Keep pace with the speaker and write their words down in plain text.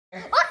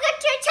Welcome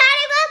to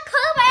Chatting with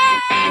Cooper!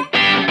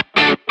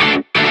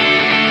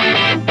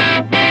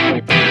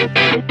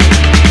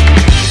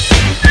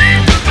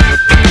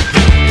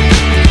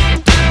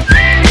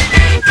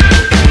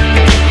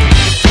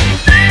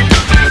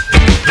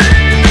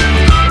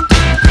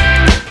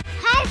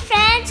 Hi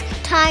friends,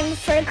 time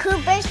for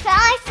Cooper's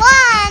Family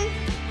Fun!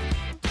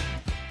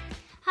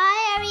 Hi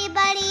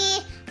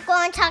everybody, we're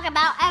going to talk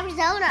about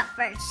Arizona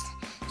first.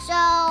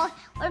 So,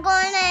 we're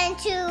going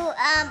into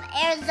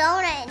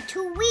Arizona in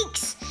 2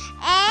 weeks,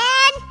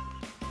 and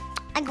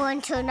I'm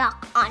going to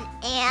knock on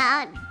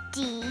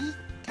Andy.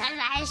 Can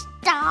I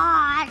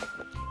start?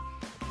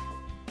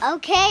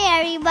 Okay,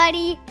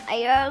 everybody, are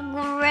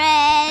you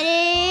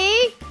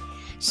ready?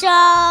 So,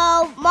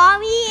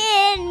 Mommy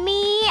and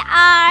me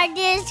are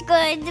just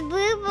going to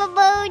poop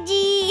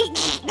emoji.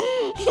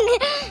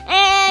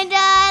 And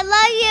I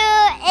love you.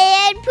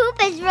 And poop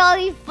is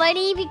really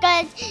funny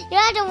because you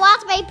have to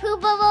watch my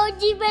poop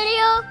emoji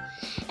video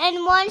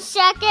in 1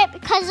 second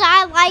because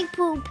I like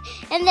poop.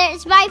 And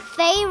it's my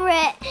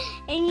favorite.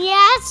 And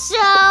yeah, so,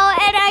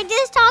 and I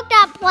just talked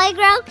at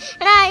playground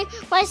and I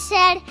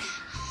said,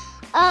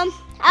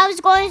 I was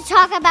going to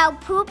talk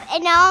about poop,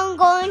 and now I'm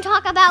going to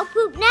talk about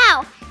poop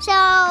now. So,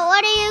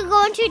 what are you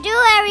going to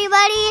do,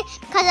 everybody?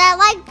 Because I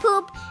like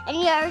poop, and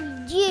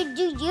do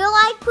you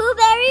like poop,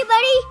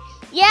 everybody?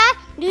 Yeah?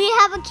 Do you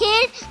have a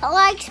kid that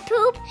likes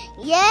poop?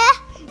 Yeah?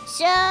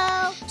 So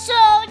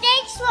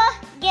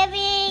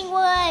Thanksgiving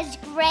was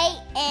great,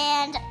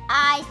 and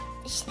I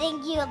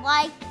think you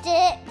liked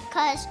it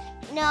because,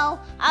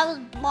 I was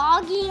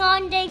blogging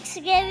on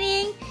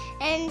Thanksgiving.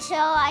 And so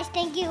I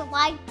think you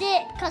liked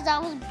it because I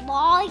was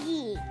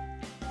blogging.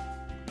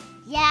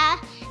 Yeah,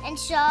 and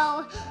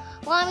so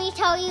let me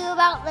tell you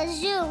about the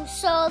zoo.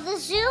 So the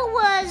zoo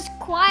was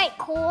quite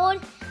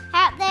cold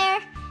out there,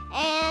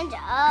 and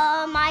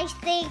I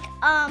think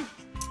I'm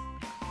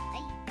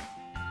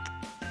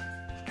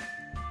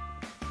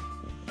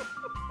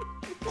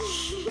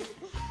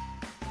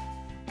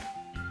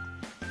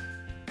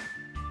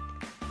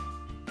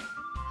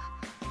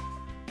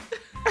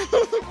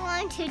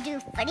going to do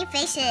funny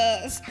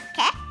faces,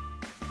 okay?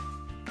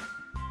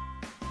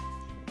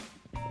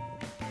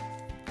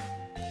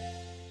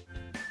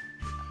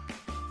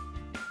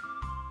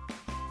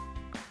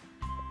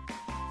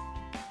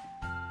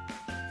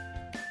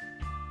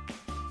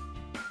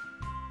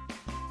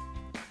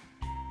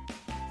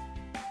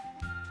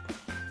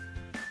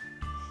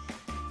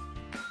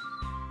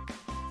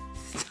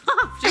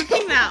 Stop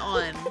doing that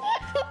one.